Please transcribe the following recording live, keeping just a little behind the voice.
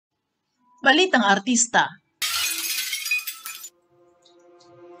Balitang Artista.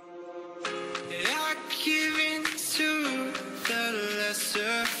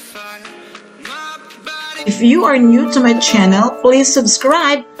 If you are new to my channel, please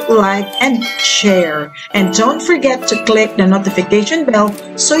subscribe, like, and share. And don't forget to click the notification bell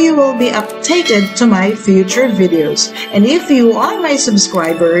so you will be updated to my future videos. And if you are my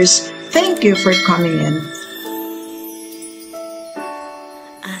subscribers, thank you for coming in.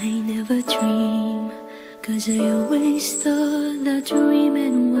 I never dream, 'cause I always thought that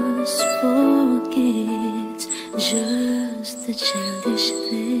dreaming was for kids, just a childish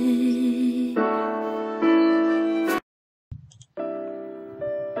thing.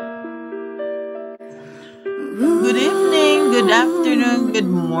 Good evening, good afternoon, good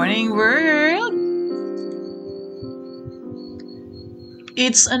morning, world.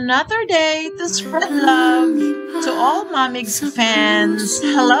 It's another day to spread love to all Mygz fans.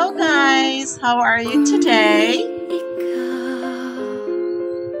 Hello guys, how are you today?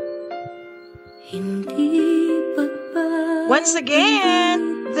 Once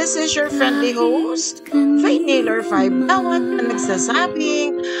again, this is your friendly host, Faith Naylor 5 Bawat na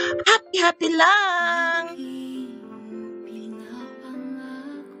nagsasabing happy lang!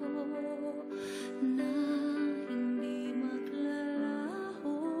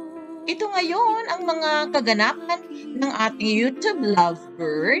 Ito ngayon ang mga kaganapan ng ating YouTube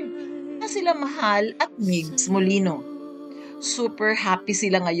lovebird na sila Mahal at Mygz Molino. Super happy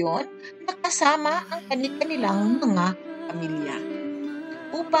sila ngayon na kasama ang kanilang mga pamilya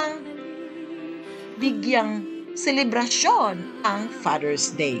upang bigyang selebrasyon ang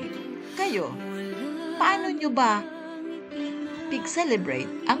Father's Day. Kayo, paano nyo ba pig-celebrate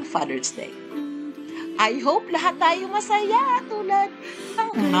ang Father's Day? I hope lahat tayo masaya tulad ng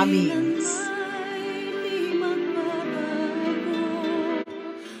Mygz.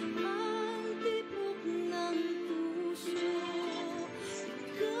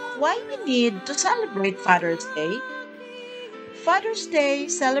 Why we need to celebrate Father's Day? Father's Day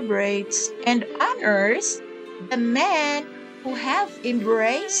celebrates and honors the men who have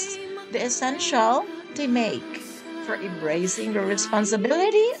embraced the essential they make for embracing the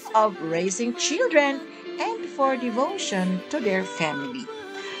responsibility of raising children and for devotion to their family.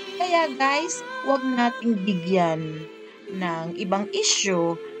 Kaya guys, huwag nating bigyan ng ibang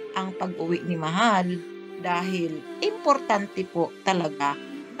issue ang pag-uwi ni Mahal dahil importante po talaga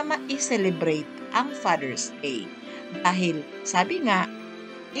na ma-celebrate ang Father's Day. Dahil sabi nga,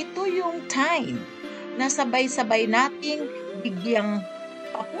 ito yung time na sabay-sabay nating bigyang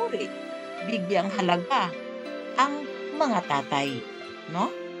papuri, bigyang halaga ang mga tatay, no?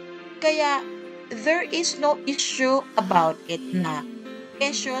 Kaya there is no issue about it na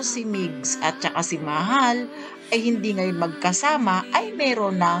kesyo si Mygz at saka si Mahal ay hindi ngayon magkasama ay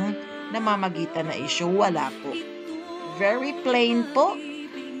meron ng namamagitan na issue. Wala po. Very plain po.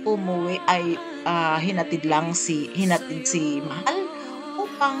 Umuwi ay hinatid si Mahal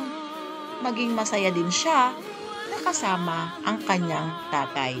upang maging masaya din siya na kasama ang kanyang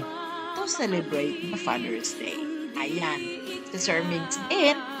tatay to celebrate the Father's Day. Ayan, si Sir Mygz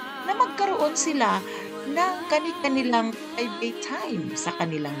din na magkaroon sila ng kanilang private time sa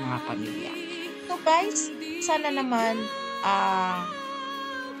kanilang mga pamilya. So guys, sana naman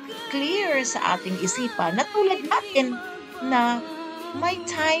clear sa ating isipan na tulad natin na may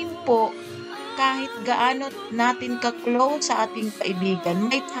time po kahit gaano natin ka-close sa ating kaibigan,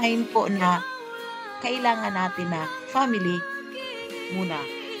 may time po na kailangan natin na family muna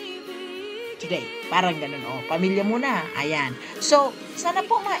today. Parang ganun, pamilya muna. Ayan. So, sana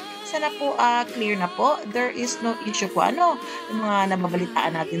po clear na po. There is no issue po yung mga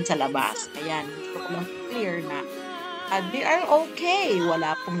nababalitaan natin sa labas. Ayan. Gusto ko lang clear na they are okay.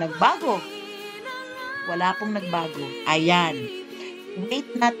 Wala pong nagbago. Ayan. Wait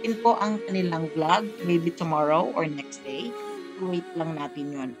natin po ang kanilang vlog, maybe tomorrow or next day. Wait lang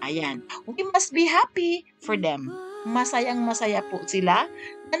natin yun. Ayan. We must be happy for them. Masayang-masaya po sila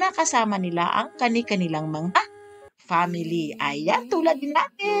na nakasama nila ang kanilang mga family. Ayan, tulad din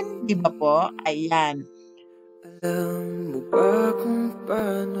natin. Di ba po? Ayan. Alam mo ba kung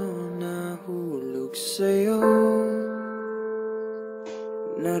paano nahulog sa'yo?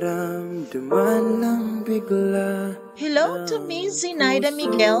 Naramdaman lang bigla. Hello to Miss Zinaida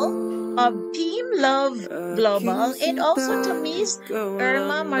Miguel of Team Love Global and also to Miss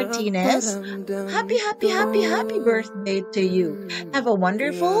Irma Martinez. Happy birthday to you. Have a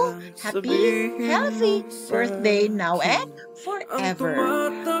wonderful, happy, healthy birthday now and forever.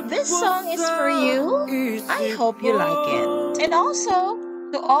 This song is for you. I hope you like it. And also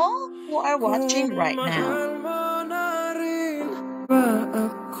to all who are watching right now.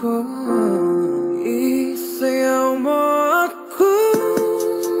 Ako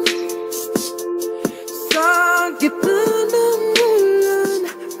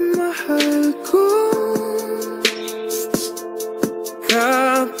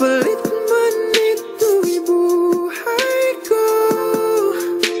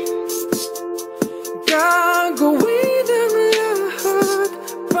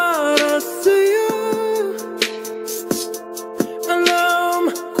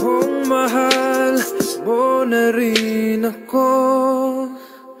na rin ako,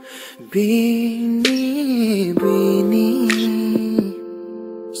 bini-bini.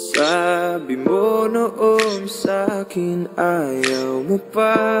 Sabi mo noon sa'kin ayaw mo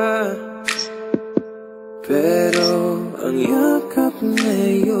pa, pero ang yakap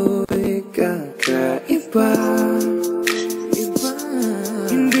ngayon'y kakaiba.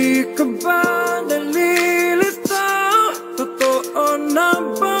 Hindi ka ba nalilitaw? Totoo na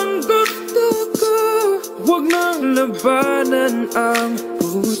bang gusto ko? Huwag nang labanan ang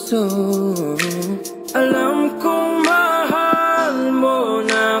puso. Alam kong mahal mo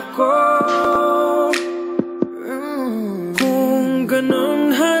na ako. Kung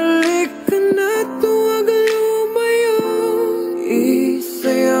ganun halik ka na, tuwag lumayo.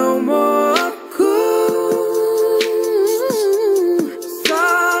 Isayaw mo ako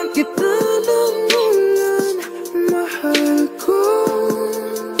sa gitna ng ulan, mahal ko.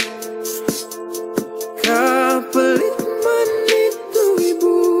 Kapalit man ito'y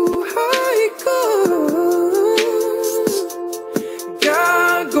buhay ko,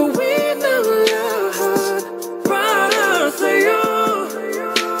 gagawin ang lahat para sa'yo.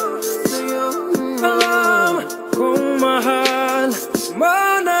 Alam kong mahal mo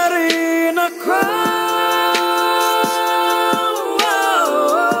na rin ako.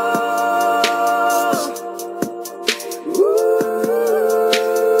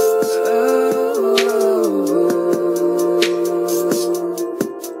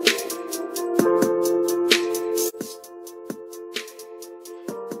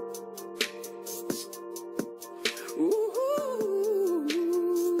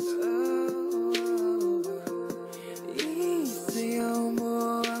 Isayaw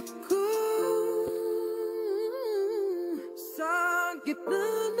mo ako sa gitna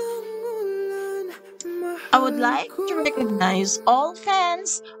ng ulan, I would mahal like ko. to recognize all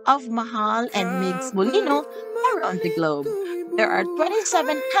fans of Mahal and Mygz Molino around the globe. There are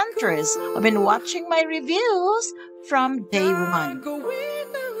 27 countries who have been watching my reviews from day one. Gagawin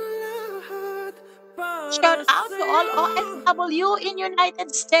ang lahat para Shout out to all sa'yo. OFW in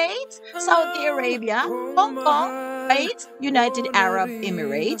United States, Saudi Arabia, Hong Kong, Kuwait, United Arab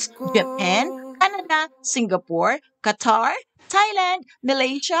Emirates, Japan, Canada, Singapore, Qatar, Thailand,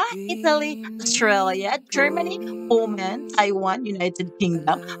 Malaysia, Italy, Australia, Germany, Oman, Taiwan, United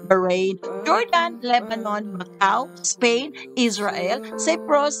Kingdom, Bahrain, Jordan, Lebanon, Macau, Spain, Israel,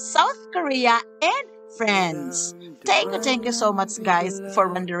 Cyprus, South Korea, and France. Thank you so much, guys,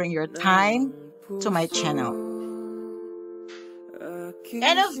 for rendering your time to my channel.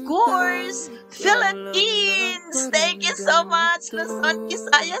 And of course, Philippines! Thank you so much, Luzon,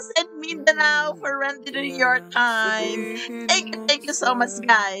 Visayas, and Mindanao for rendering your time. Thank you so much,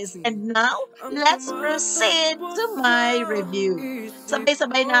 guys. And now, let's proceed to my review.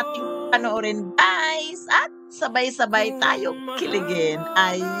 Sabay-sabay nating panoorin, guys, at sabay-sabay tayong kiligin.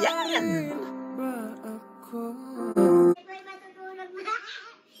 Ayan!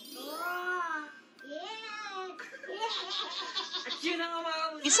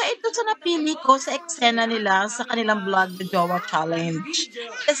 Isa ito sa napili ko sa eksena nila sa kanilang vlog, The Jowa Challenge.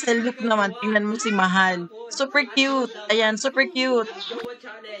 Kasi look naman, tingnan mo si Mahal. Super cute. Ayan, super cute.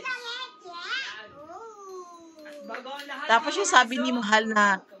 Tapos yung sabi ni Mahal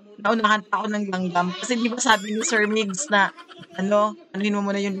na naunahan pa ako ng langgam. Kasi di ba sabi ni Sir Mygz na anuhin mo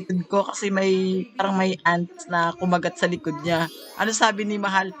muna yung likod ko kasi parang may ants na kumagat sa likod niya. Ano sabi ni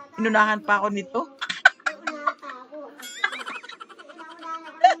Mahal? Inunahan pa ako nito?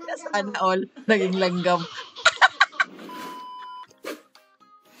 Sana all naging langgam.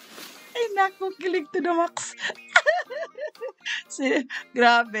 Ay naku, kilig to the max.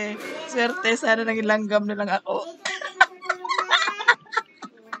 Grabe. Swerte, sana naging langgam na lang ako.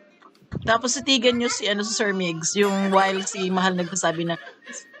 Tapos titigan nyo si Sir Mygz, yung while si Mahal nagsasabi na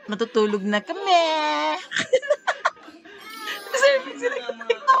matutulog na kami. Sir Mygz,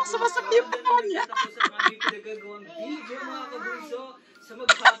 nagtatikta ako, sumasabi yung katawan niya. Sa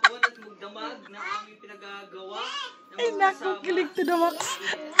magkakawan at magdamag na aming pinagagawa. Ay naku, kilig to the max.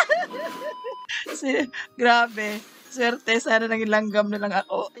 Grabe. Swerte, sana naging langgam na lang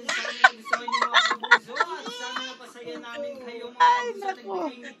ako. Ay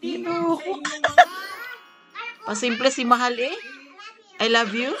naku, inuko. Pasimple si Mahal eh. I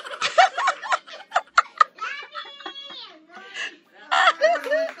love you.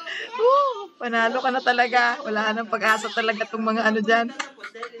 Panalo ka na talaga. Wala nang pag-asa talaga itong mga dyan.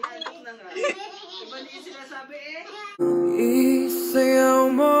 Isayaw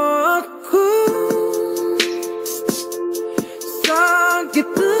mo ako sa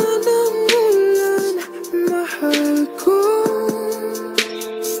gitna ng ulan, mahal ko.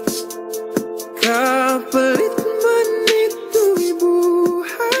 Kapalit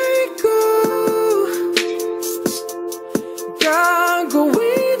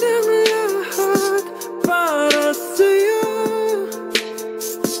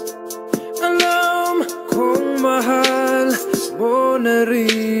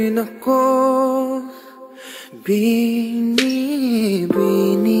Bini.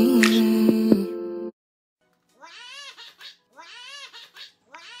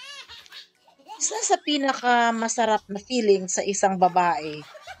 Isa sa pinakamasarap na feeling sa isang babae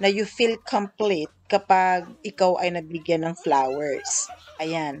na you feel complete kapag ikaw ay nabigyan ng flowers.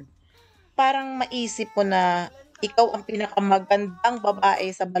 Ayan. Parang maisip mo na ikaw ang pinakamagandang babae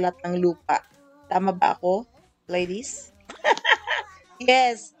sa balat ng lupa. Tama ba ako, ladies?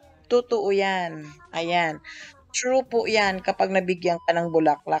 Yes, totoo yan. Ayan. True po yan kapag nabigyan ka ng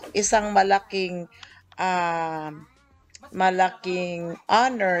bulaklak. Isang ah, malaking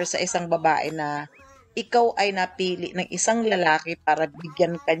honor sa isang babae na ikaw ay napili ng isang lalaki para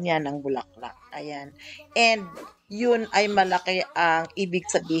bigyan kanya ng bulaklak. Ayan. And yun ay malaki ang ibig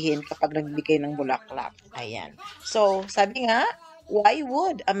sabihin kapag nagbigay ng bulaklak. Ayan. So, sabi nga, why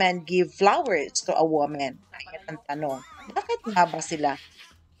would a man give flowers to a woman? Ayan ang tanong. Bakit nga ba sila?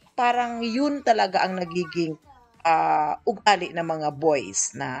 Parang yun talaga ang nagiging ugali ng mga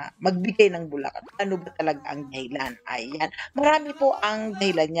boys na magbigay ng bulaklak. Ano ba talaga ang dahilan? Ayan. Marami po ang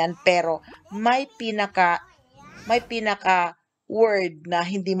dahilan yan, pero may pinaka word na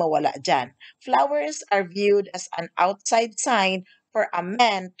hindi mawala dyan. Flowers are viewed as an outside sign for a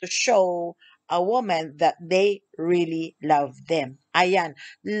man to show a woman that they really love them. Ayan.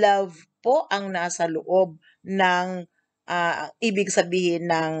 Love po ang nasa loob ng ibig sabihin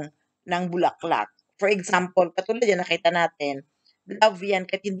ng bulaklak. For example, katulad yan, nakita natin, love yan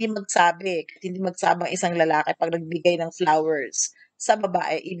kahit hindi magsabi ang isang lalaki pag nagbigay ng flowers sa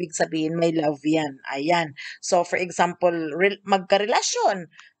babae, ibig sabihin may love yan. Ayan. So, for example,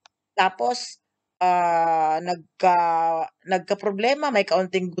 magkarelasyon, tapos nagka-problema, may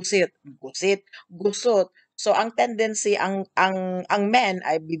kaunting gusot. So, ang tendency, ang men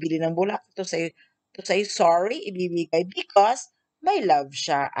ay bibili ng bulak to say sorry, ibibigay because may love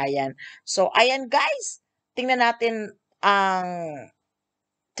siya. Ayan. So, ayan guys. Tingnan natin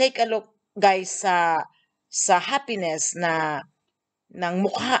take a look guys sa happiness ng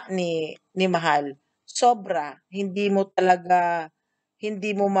mukha ni Mahal. Sobra. Hindi mo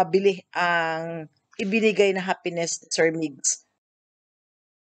mabili ang ibinigay na happiness ni Sir Mygz.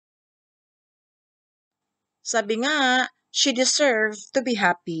 Sabi nga, she deserved to be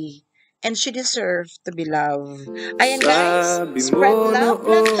happy. And she deserved to be loved. Ayan guys, spread love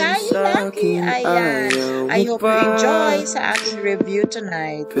lang tayo lagi. Ayan. I hope you enjoy sa aking review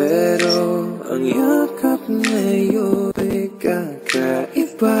tonight. Pero ang yakap ngayon ay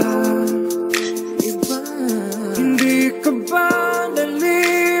kakaiba. Hindi ka ba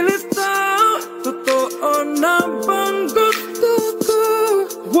nalilitaw? Totoo na bang gusto ko?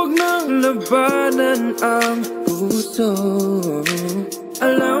 Huwag nang labanan ang puso.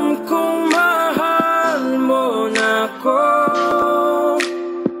 Alam kong mahal mo na ako.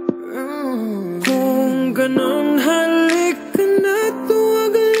 Kung ganun halika na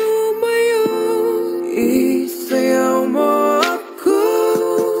tuwag lumayo. Isayaw mo ako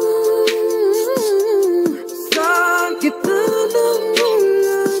sa gitna ng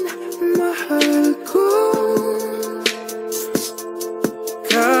ulan, mahal ko.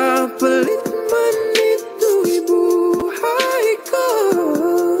 Kapalit man ito'y buhay ko.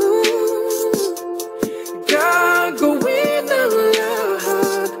 Gagawin ang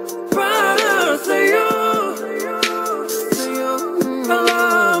lahat para sa'yo.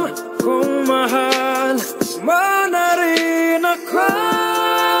 Alam kong mahal mo na rin ako.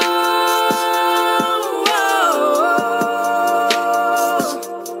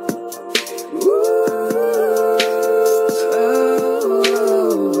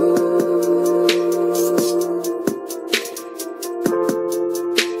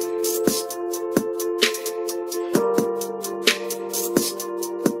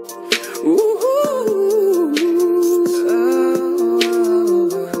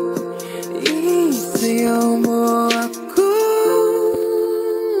 Isayaw mo ako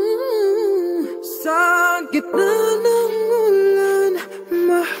sa gitna ng ulan,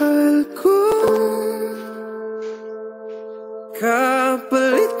 mahal ko.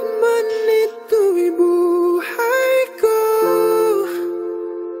 Kapalit man ito'y buhay ko.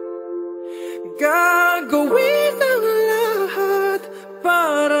 Gagawin ang lahat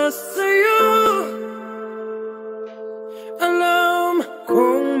para sa'yo. Alam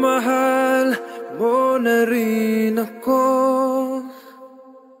kong mahal mo na rin ako.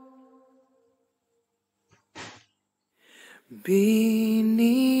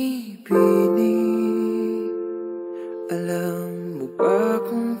 Bini, alam mo ba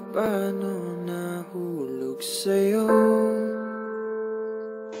kung paano nahulog sa'yo?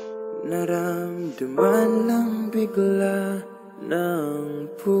 Naramdaman lang bigla ng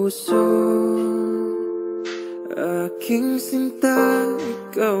puso aking sinta,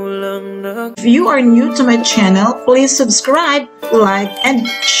 ikaw lang na. If you are new to my channel, please subscribe, like, and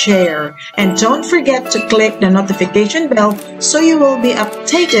share. And don't forget to click the notification bell so you will be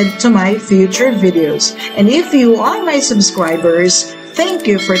updated to my future videos. And if you are my subscribers, thank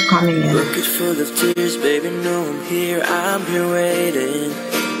you for coming in. Bucket full of tears, baby, know I'm here waiting.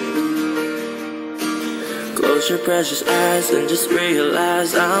 Close your precious eyes and just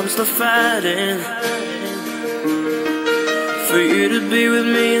realize I'm still fighting for you to be with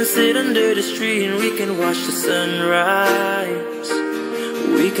me and sit under the tree and we can watch the sunrise.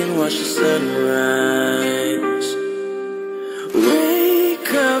 We can watch the sunrise.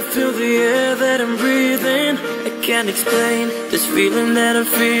 Wake up, feel the air that I'm breathing. I can't explain this feeling that I'm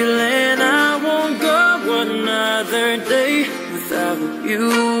feeling. I won't go another day without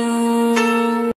you.